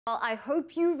Well, I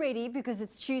hope you're ready because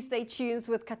it's Tuesday Tunes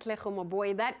with Katlego, my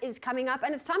boy. That is coming up,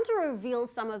 and it's time to reveal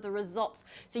some of the results.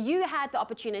 So you had the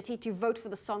opportunity to vote for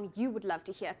the song you would love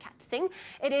to hear Kat sing.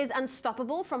 It is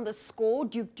Unstoppable from The Score,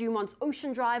 Duke Dumont's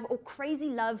Ocean Drive, or Crazy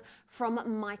Love from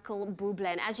Michael Buble.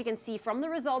 And as you can see from the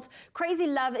results, Crazy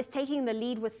Love is taking the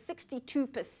lead with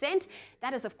 62%.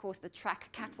 That is, of course, the track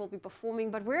Kat will be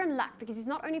performing, but we're in luck because he's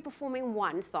not only performing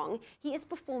one song, he is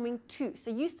performing two.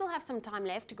 So you still have some time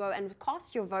left to go and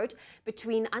cast your vote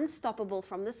between Unstoppable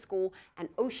from The Score and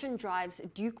Ocean Drive's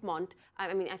Duke Mont.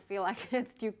 I mean, I feel like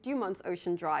it's Duke Dumont's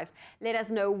Ocean Drive. Let us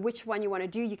know which one you want to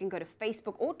do. You can go to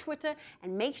Facebook or Twitter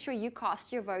and make sure you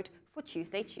cast your vote for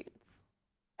Tuesday Tunes.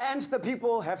 And the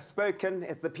people have spoken.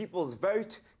 It's the people's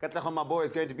vote. Katlego, my boy,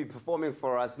 is going to be performing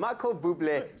for us. Michael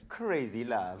Buble, Crazy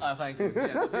Love. Oh, thank you.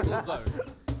 Yes, the people's vote.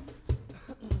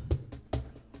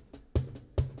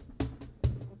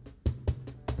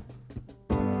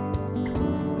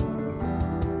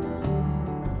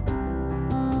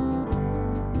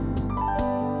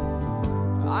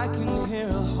 I can hear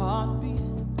a heartbeat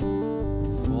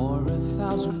for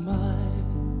 1,000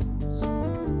 miles,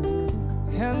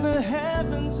 and the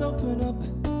heavens open up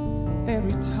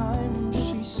every time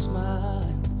she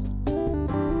smiles.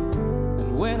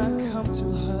 And when I come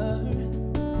to her,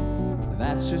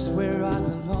 that's just where I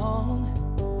belong.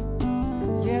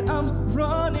 Yet I'm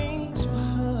running to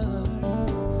her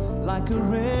like a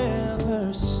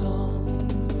river song.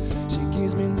 She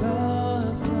gives me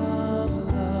love, love,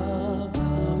 love,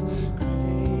 love,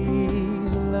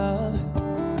 crazy love.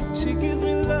 She gives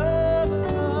me love,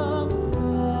 love,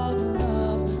 love,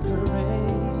 love,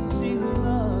 crazy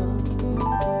love.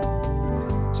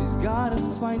 She's got a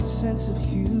fine sense of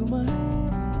humor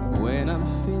when I'm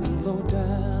feeling low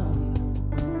down.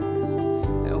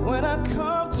 And when I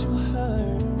come to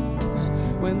her,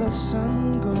 when the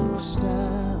sun goes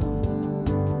down,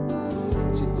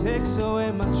 she takes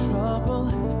away my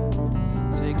trouble,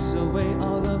 takes away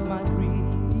all of my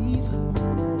grief,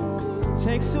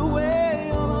 takes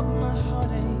away all of my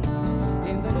heartache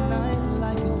in the night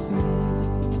like a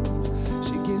thief.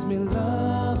 She gives me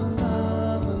love,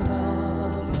 love,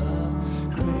 love, love,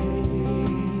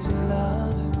 crazy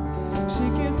love. She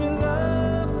gives me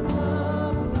love,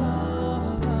 love,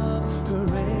 love, love,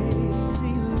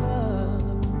 crazy love.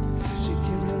 She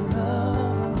gives me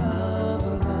love, love,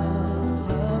 love,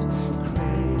 love,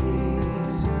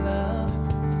 crazy love.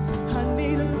 I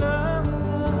need a love,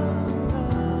 love,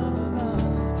 love, love,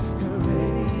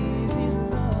 crazy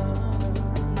love.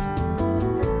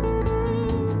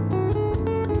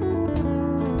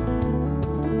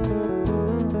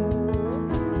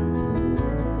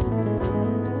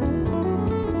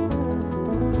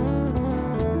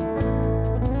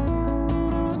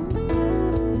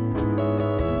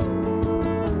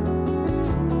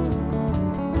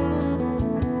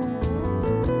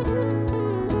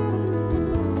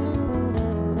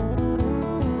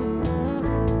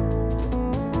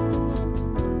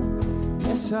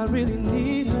 Yes, I really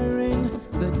need her in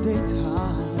the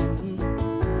daytime.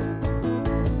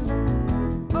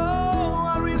 Oh,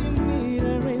 I really need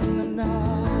her in the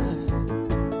night.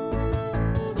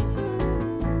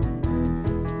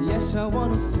 Yes, I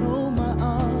want to throw my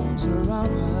arms around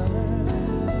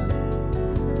her,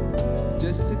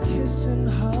 just to kiss and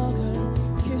hug her,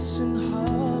 kiss and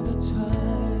hug her tight.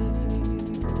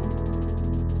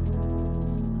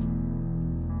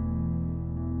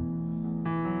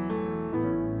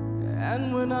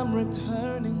 And when I'm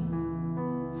returning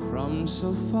from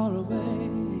so far away,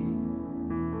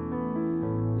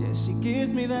 yes, she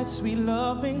gives me that sweet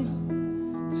loving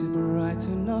to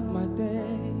brighten up my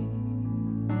day.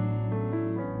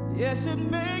 Yes, it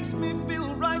makes me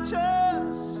feel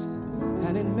righteous,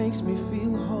 and it makes me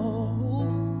feel whole,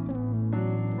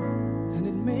 and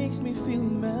it makes me feel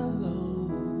mellow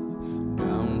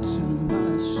down to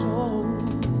my soul.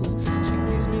 She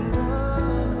gives me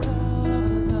love,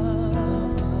 love,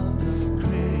 love,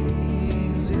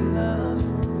 crazy love.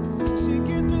 She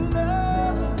gives me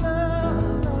love,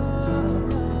 love,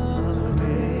 love, love,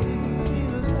 crazy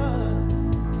love.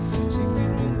 She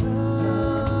gives me love,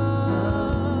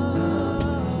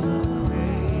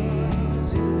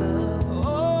 crazy love.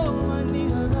 Oh, I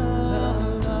need a love,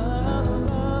 love,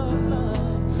 love,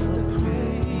 love, the crazy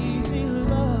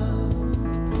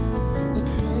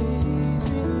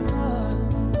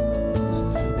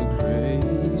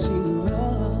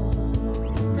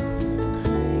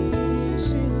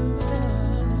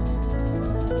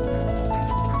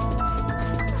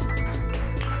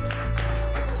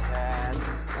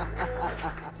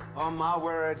Oh, my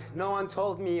word. No one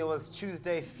told me it was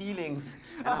Tuesday feelings,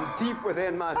 and I'm deep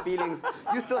within my feelings.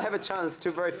 You still have a chance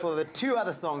to vote for the 2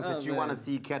 other songs that you want to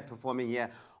see Kat performing here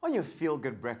on your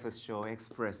feel-good breakfast show,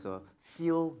 Expresso.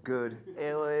 Feel good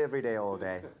every day, all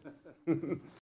day.